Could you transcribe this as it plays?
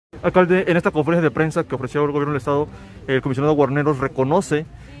Alcalde, en esta conferencia de prensa que ofreció el Gobierno del Estado, el comisionado Guarneros reconoce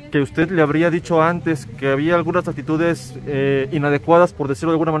que usted le habría dicho antes que había algunas actitudes inadecuadas, por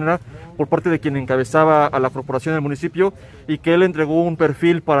decirlo de alguna manera, por parte de quien encabezaba a la corporación del municipio, y que él entregó un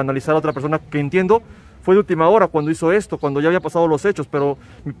perfil para analizar a otra persona que, entiendo, fue de última hora cuando hizo esto, cuando ya había pasado los hechos. Pero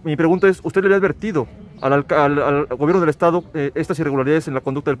mi pregunta es, ¿usted le había advertido al Gobierno del Estado estas irregularidades en la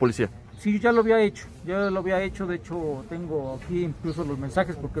conducta del policía? Sí, ya lo había hecho, de hecho tengo aquí incluso los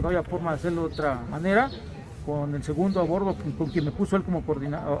mensajes, porque no había forma de hacerlo de otra manera, con el segundo a bordo, con quien me puso él como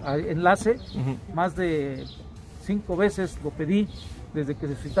enlace. Más de 5 veces lo pedí, desde que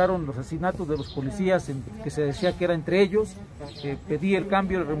se suscitaron los asesinatos de los policías, que se decía que era entre ellos. Pedí el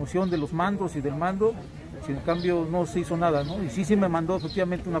cambio, la remoción de los mandos y del mando. Sin cambio no se hizo nada, ¿no? Y sí me mandó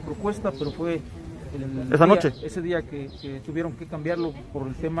efectivamente una propuesta, pero fue ese día que tuvieron que cambiarlo por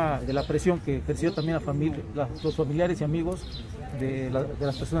el tema de la presión que ejerció también los familiares y amigos de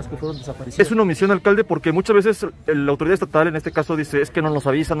las personas que fueron desaparecidas. Es una omisión, alcalde, porque muchas veces la autoridad estatal, en este caso, dice, es que no nos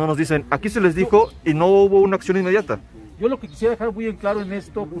avisan, no nos dicen. Aquí se les dijo y no hubo una acción inmediata. Yo lo que quisiera dejar muy en claro en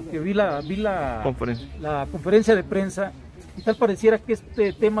esto, porque vi la conferencia de prensa, y tal pareciera que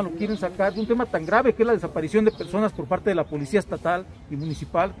este tema lo quieren sacar de un tema tan grave que es la desaparición de personas por parte de la policía estatal y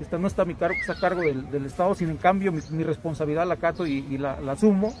municipal, que no está a mi cargo, que está a cargo del Estado. Sin en cambio mi responsabilidad la acato y la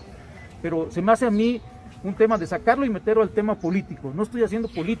asumo, pero se me hace a mí un tema de sacarlo y meterlo al tema político. No estoy haciendo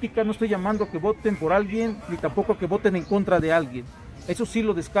política, no estoy llamando a que voten por alguien, ni tampoco a que voten en contra de alguien. Eso sí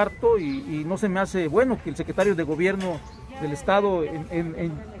lo descarto, y no se me hace bueno que el secretario de Gobierno del Estado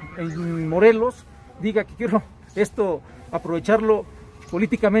en Morelos diga que quiero aprovecharlo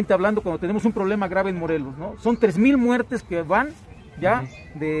políticamente hablando, cuando tenemos un problema grave en Morelos, ¿no? Son 3,000 muertes que van ya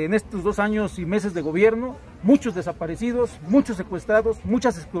en estos 2 años y meses de gobierno, muchos desaparecidos, muchos secuestrados,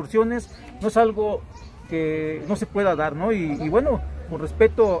 muchas extorsiones. No es algo que no se pueda dar, ¿no? Y bueno, con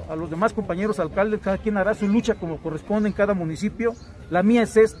respeto a los demás compañeros alcaldes, cada quien hará su lucha como corresponde en cada municipio. La mía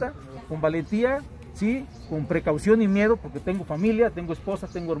es esta, con valentía, sí, con precaución y miedo, porque tengo familia, tengo esposa,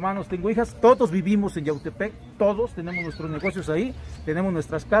 tengo hermanos, tengo hijas. Todos vivimos en Yautepec, todos tenemos nuestros negocios ahí, tenemos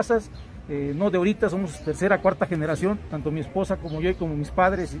nuestras casas, no de ahorita, somos 3ª, 4ª generación, tanto mi esposa como yo, y como mis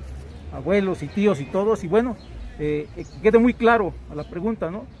padres, abuelos y tíos y todos. Y bueno, quede muy claro a la pregunta,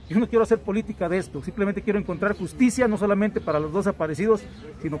 ¿no? Yo no quiero hacer política de esto, simplemente quiero encontrar justicia, no solamente para los 2 desaparecidos,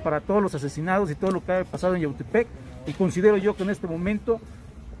 sino para todos los asesinados y todo lo que ha pasado en Yautepec. Y considero yo que en este momento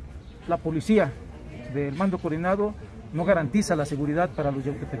la policía del Mando Coordinado no garantiza la seguridad para los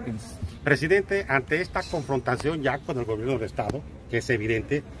yautepequenses. Presidente, ante esta confrontación ya con el Gobierno del Estado, que es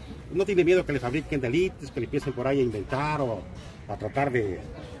evidente, ¿no tiene miedo que le fabriquen delitos, que le empiecen por ahí a inventar o a tratar de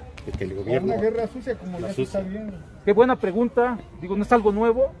que el gobierno... Una guerra sucia, como ya se está viendo. Qué buena pregunta. Digo, no es algo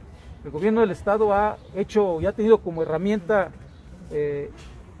nuevo. El Gobierno del Estado ha tenido como herramienta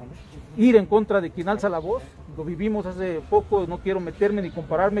ir en contra de quien alza la voz. Lo vivimos hace poco, no quiero meterme ni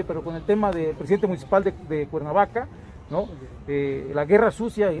compararme, pero con el tema del presidente municipal de Cuernavaca, ¿no? La guerra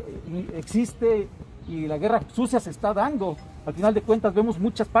sucia existe, y la guerra sucia se está dando. Al final de cuentas vemos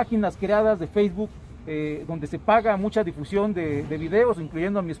muchas páginas creadas de Facebook donde se paga mucha difusión de videos,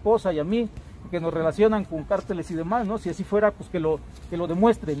 incluyendo a mi esposa y a mí, que nos relacionan con cárteles y demás, ¿no? Si así fuera, pues que lo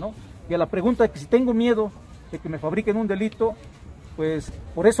demuestren, ¿no? Y a la pregunta de que si tengo miedo de que me fabriquen un delito, pues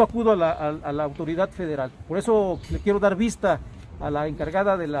por eso acudo a la autoridad federal. Por eso le quiero dar vista a la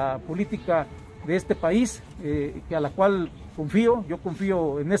encargada de la política de este país, a la cual confío. Yo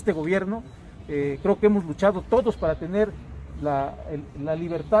confío en este gobierno. Creo que hemos luchado todos para tener la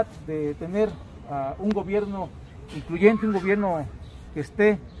libertad de tener un gobierno incluyente, un gobierno que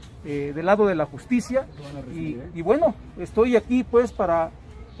esté del lado de la justicia. Y bueno, estoy aquí pues para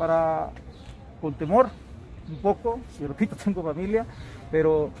con temor un poco, y repito, tengo familia,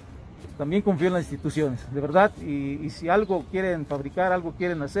 pero también confío en las instituciones, de verdad. Y si algo quieren fabricar, algo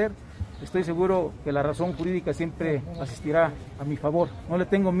quieren hacer, estoy seguro que la razón jurídica siempre asistirá a mi favor. No le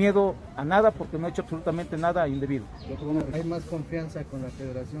tengo miedo a nada, porque no he hecho absolutamente nada indebido. ¿Hay más confianza con la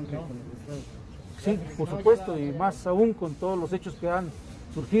federación que con el Estado? Sí, por supuesto, y más aún con todos los hechos que han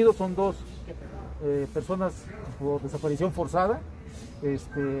surgido. Son 2 personas por desaparición forzada.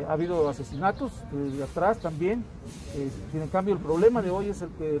 Ha habido asesinatos de atrás también. Sin en cambio, el problema de hoy es el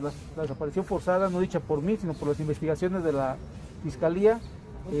que la desaparición forzada, no dicha por mí, sino por las investigaciones de la Fiscalía,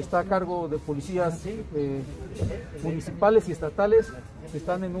 está a cargo de policías municipales y estatales, que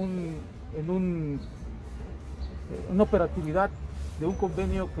están en una operatividad de un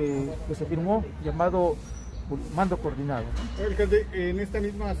convenio que se firmó llamado Mando Coordinado. Alcalde, en esta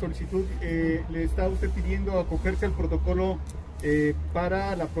misma solicitud le está usted pidiendo acogerse al protocolo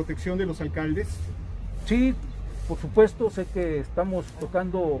para la protección de los alcaldes. Sí, por supuesto, sé que estamos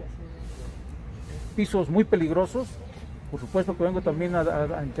tocando pisos muy peligrosos. Por supuesto que vengo también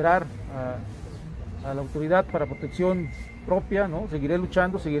a entrar a la autoridad para protección propia, ¿no? Seguiré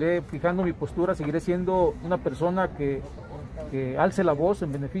luchando, seguiré fijando mi postura, seguiré siendo una persona que alce la voz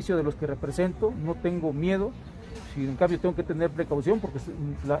en beneficio de los que represento. No tengo miedo, si en cambio tengo que tener precaución, porque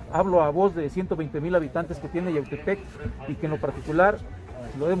hablo a voz de 120,000 habitantes que tiene Yautepec, y que en lo particular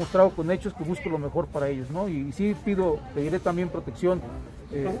lo he demostrado con hechos que busco lo mejor para ellos, ¿no? Y sí pediré también protección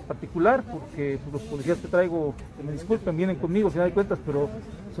particular, porque pues, los policías que traigo, que me disculpen, vienen conmigo, al final de cuentas, pero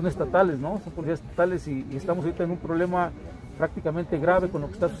son estatales, ¿no? Son policías estatales y estamos ahorita en un problema prácticamente grave con lo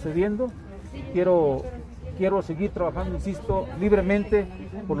que está sucediendo. Quiero seguir trabajando, insisto, libremente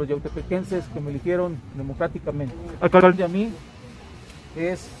por los yautepequenses que me eligieron democráticamente. Y a mí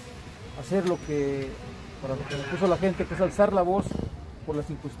es hacer para lo que me puso la gente, que es alzar la voz por las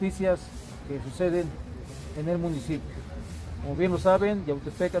injusticias que suceden en el municipio. Como bien lo saben,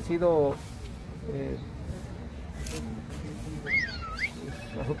 Yautepec ha sido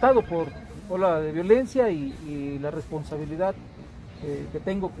azotado por ola de violencia, y la responsabilidad que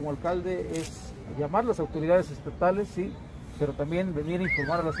tengo como alcalde es llamar a las autoridades estatales, sí, pero también venir a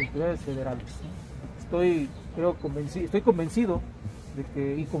informar a las autoridades federales. Estoy convencido de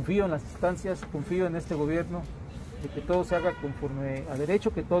que, y confío en las instancias, confío en este gobierno, de que todo se haga conforme a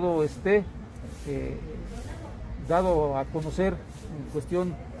derecho, que todo esté dado a conocer en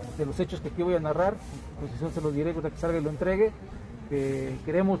cuestión de los hechos que aquí voy a narrar. Pues eso se lo diré cuando que salga y lo entregue.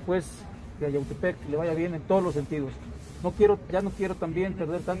 Queremos pues que a Yautepec le vaya bien en todos los sentidos. Ya no quiero también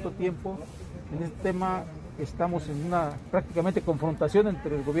perder tanto tiempo en este tema. Estamos en una prácticamente confrontación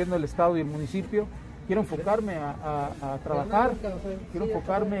entre el Gobierno del Estado y el municipio. Quiero enfocarme a trabajar, quiero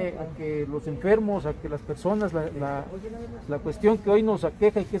enfocarme a que los enfermos, a que las personas, la cuestión que hoy nos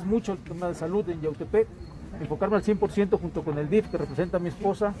aqueja y que es mucho el tema de salud en Yautepec, enfocarme al 100% junto con el DIF que representa a mi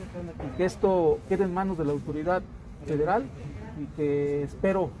esposa, y que esto quede en manos de la autoridad federal, y que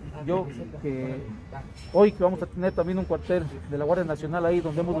espero yo que hoy que vamos a tener también un cuartel de la Guardia Nacional ahí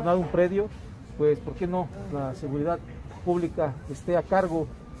donde hemos donado un predio, pues ¿por qué no la seguridad pública esté a cargo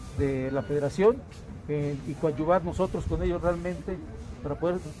de la federación y coadyuvar nosotros con ellos realmente para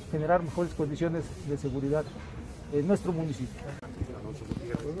poder generar mejores condiciones de seguridad en nuestro municipio?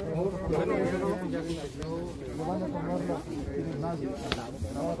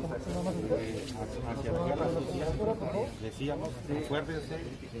 Decíamos, acuérdense,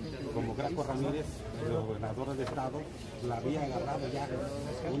 como Graco Ramírez, el gobernador del estado, la había agarrado ya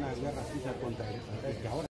una guerra sucia contra el que ahora